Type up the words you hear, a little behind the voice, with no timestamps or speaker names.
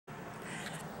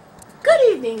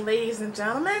evening, ladies and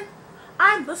gentlemen.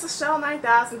 I'm Lisa Shell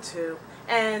 9002,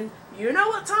 and you know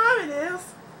what time it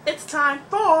is. It's time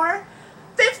for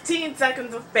 15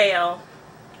 Seconds of Fail.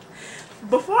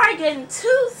 Before I get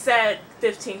into said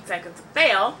 15 Seconds of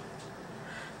Fail,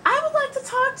 I would like to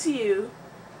talk to you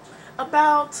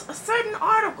about a certain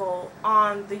article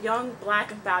on the Young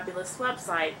Black and Fabulous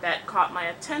website that caught my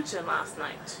attention last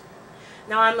night.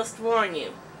 Now I must warn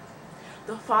you,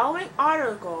 the following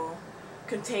article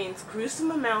contains gruesome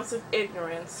amounts of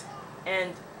ignorance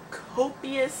and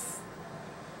copious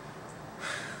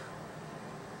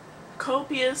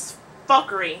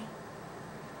fuckery.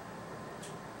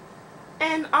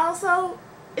 And also,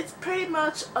 it's pretty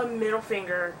much a middle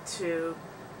finger to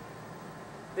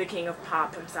the king of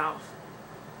pop himself.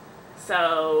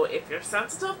 So, if you're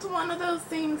sensitive to one of those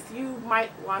things, you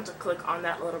might want to click on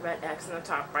that little red X in the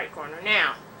top right corner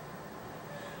now.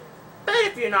 But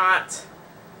if you're not,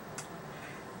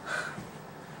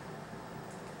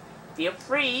 feel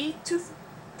free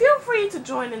to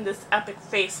join in this epic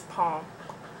face palm.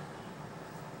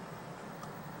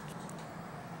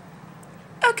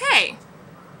 Okay.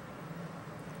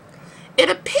 It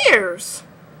appears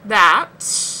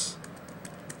that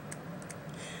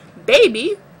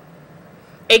Baby,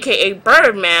 aka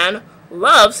Birdman,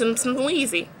 loves him some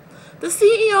Weezy. The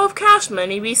CEO of Cash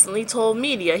Money recently told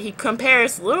media he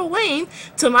compares Lil Wayne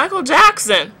to Michael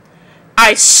Jackson.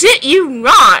 I shit you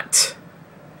not!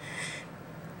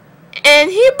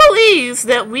 And he believes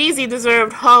that Weezy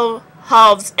deserved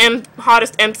Hov's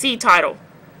hottest MC title.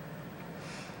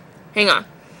 Hang on.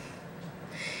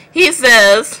 He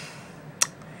says,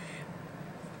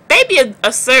 Baby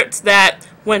asserts that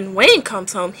when Wayne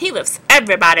comes home, he lifts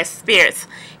everybody's spirits.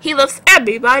 He lifts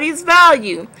everybody's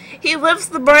value. He lifts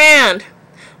the brand.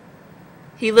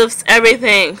 He lifts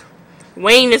everything.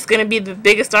 Wayne is going to be the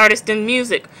biggest artist in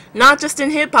music. Not just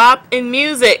in hip-hop, in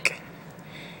music.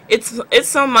 It's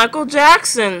some Michael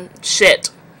Jackson shit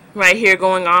right here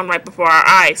going on right before our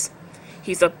eyes.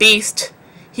 He's a beast.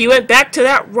 He went back to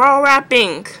that raw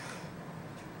rapping.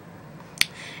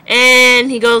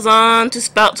 And he goes on to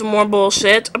spout some more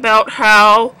bullshit about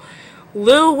how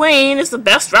Lil Wayne is the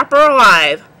best rapper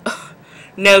alive.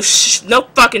 No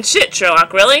fucking shit,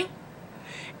 Sherlock, really?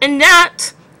 And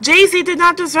that Jay-Z did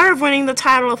not deserve winning the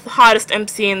title of the hottest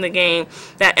MC in the game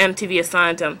that MTV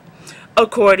assigned him.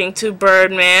 According to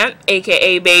Birdman,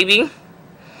 aka Baby,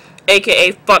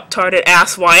 aka fuck-tarded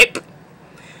asswipe,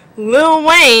 Lil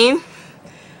Wayne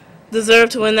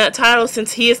deserved to win that title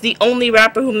since he is the only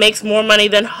rapper who makes more money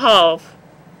than Hov.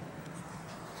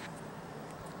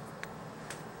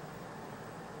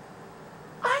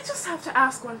 I just have to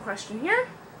ask one question here.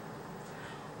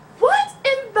 What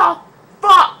in the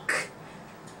fuck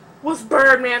was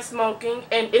Birdman smoking,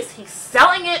 and is he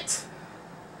selling it?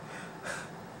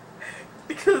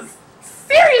 Because,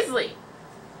 seriously,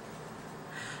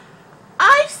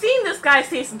 I've seen this guy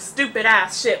say some stupid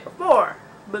ass shit before,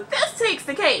 but this takes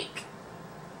the cake.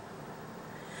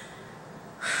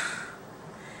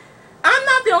 I'm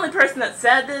not the only person that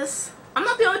said this.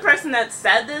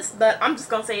 But I'm just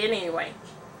gonna say it anyway.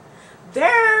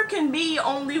 There can be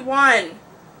only one.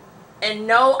 And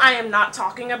no, I am not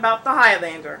talking about the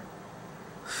Highlander.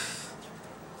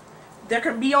 There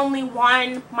can be only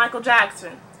one Michael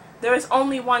Jackson. There is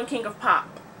only one King of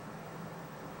Pop.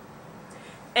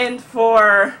 And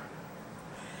for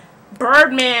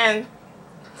Birdman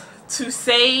to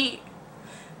say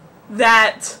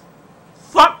that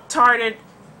fuck-tarded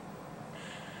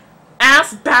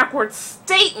ass backwards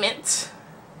statement,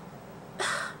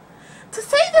 to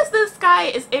say that this guy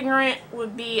is ignorant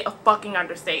would be a fucking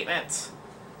understatement.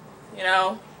 You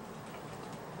know?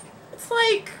 It's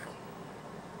like,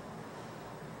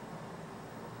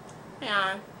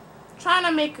 yeah,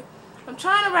 I'm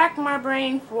trying to rack my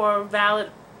brain for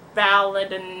valid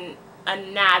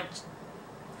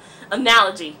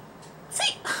analogy.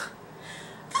 See,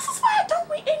 this is why I don't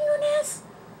read ignorant ass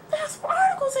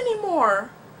articles anymore.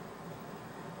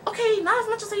 Okay, not as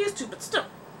much as I used to, but still.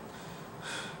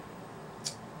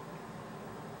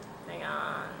 Hang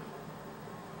on.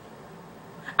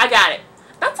 I got it.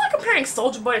 That's like comparing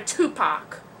Soulja Boy to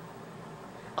Tupac.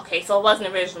 Okay, so it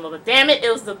wasn't original, but damn it,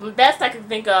 it was the best I could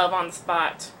think of on the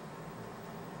spot.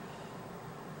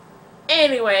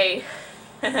 Anyway,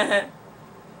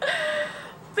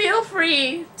 feel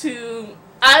free to,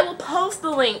 I will post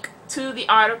the link to the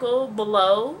article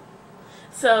below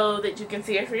so that you can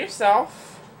see it for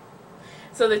yourself,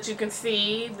 so that you can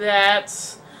see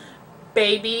that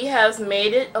Baby has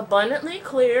made it abundantly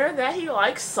clear that he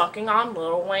likes sucking on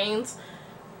Lil Wayne's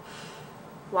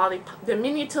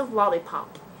diminutive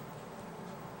lollipop.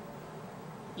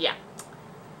 Yeah.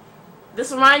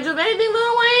 This reminds you of anything,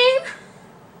 Lil Wayne?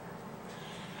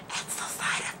 It's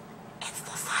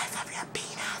the size of your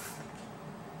penis.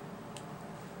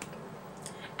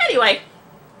 Anyway,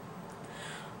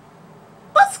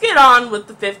 let's get on with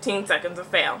the 15 seconds of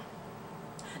fail.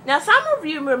 Now, some of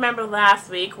you remember last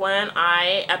week when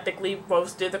I epically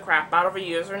roasted the crap out of a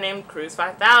user named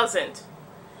Cruz5000.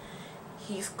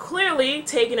 He's clearly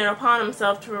taken it upon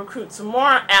himself to recruit some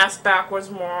more ass-backwards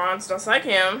morons just like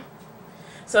him,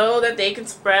 so that they can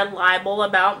spread libel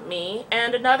about me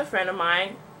and another friend of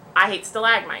mine. I hate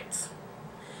stalagmites.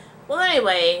 Well,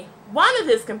 anyway, one of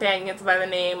his companions by the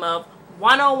name of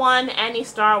 101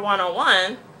 Annie-Star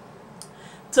 101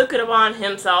 took it upon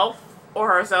himself,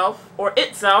 or herself, or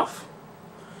itself,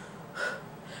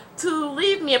 to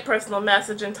leave me a personal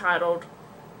message entitled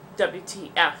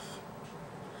WTF.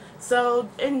 So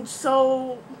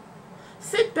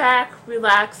sit back,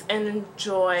 relax, and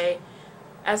enjoy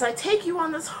as I take you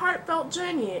on this heartfelt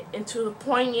journey into the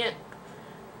poignant...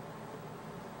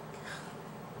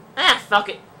 fuck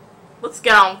it. Let's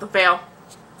get on with the fail.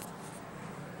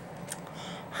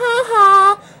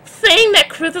 Saying that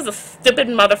Cruz is a stupid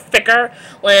motherfucker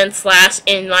when slash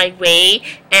in my way,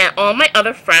 and all my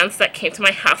other friends that came to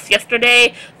my house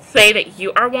yesterday say that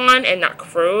you are one and not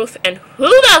Cruz, and who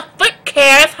the fuck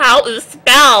cares how you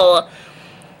spell?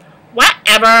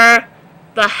 Whatever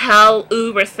the hell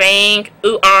ooh were saying,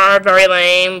 ooh are very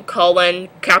lame, colon,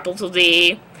 capital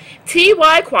D,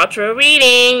 TY Quattro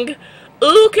reading.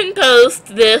 Ooh can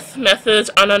post this message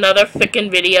on another frickin'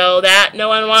 video that no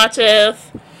one watches.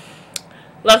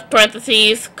 Left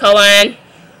parentheses, colon.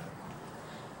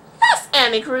 Yes,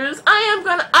 Annie Cruz,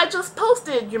 I just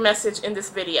posted your message in this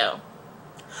video.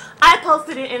 I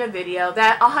posted it in a video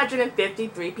that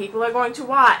 153 people are going to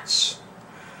watch.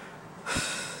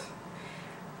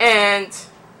 And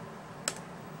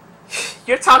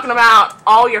you're talking about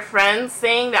all your friends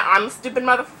saying that I'm a stupid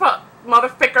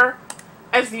motherfucker,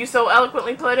 as you so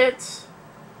eloquently put it.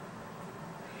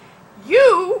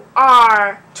 You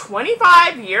are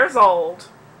 25 years old.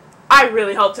 I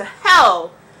really hope to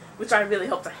hell,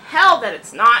 that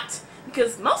it's not,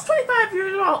 because most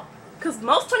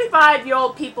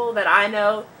 25-year-old people that I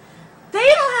know, they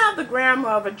don't have the grammar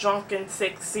of a drunken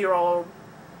 6-year-old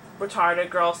retarded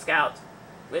Girl Scout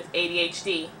with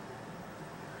ADHD.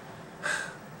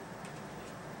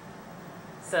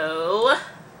 So,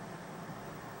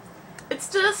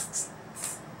 it's just...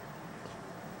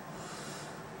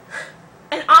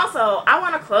 And also, I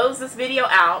want to close this video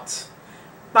out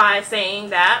by saying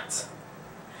that,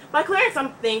 by clearing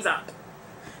some things up.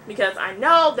 Because I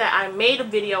know that I made a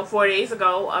video 4 days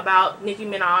ago about Nicki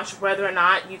Minaj, whether or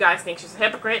not you guys think she's a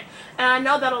hypocrite. And I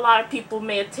know that a lot of people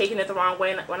may have taken it the wrong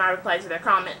way when I replied to their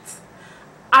comments.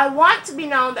 I want to be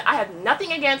known that I have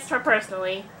nothing against her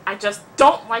personally. I just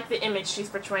don't like the image she's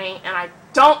portraying, and I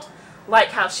don't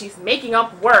like how she's making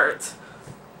up words.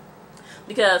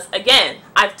 Because, again,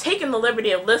 I've taken the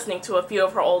liberty of listening to a few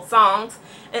of her old songs,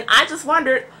 and I just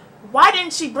wondered, why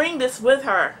didn't she bring this with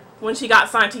her when she got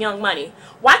signed to Young Money?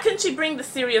 Why couldn't she bring the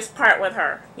serious part with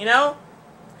her, you know?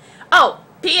 Oh,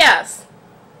 P.S.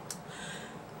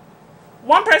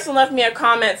 One person left me a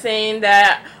comment saying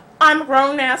that I'm a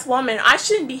grown-ass woman. I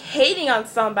shouldn't be hating on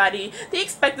somebody. They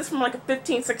expect this from like a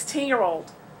 15,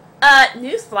 16-year-old.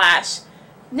 Newsflash.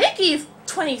 Nicki's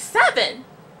 27.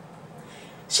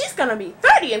 She's gonna be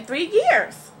 30 in 3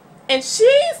 years. And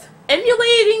she's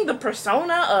emulating the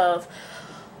persona of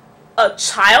a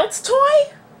child's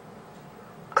toy?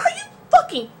 Are you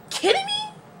fucking kidding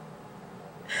me?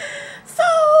 So,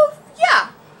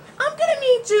 yeah. I'm gonna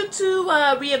need you to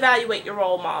reevaluate your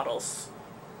role models.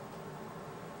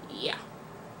 Yeah.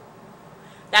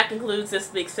 That concludes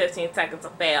this week's 15 Seconds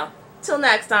of Fail. Till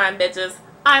next time, bitches.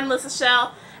 I'm Lisa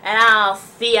Shell, and I'll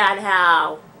see ya in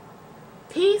hell.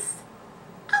 Peace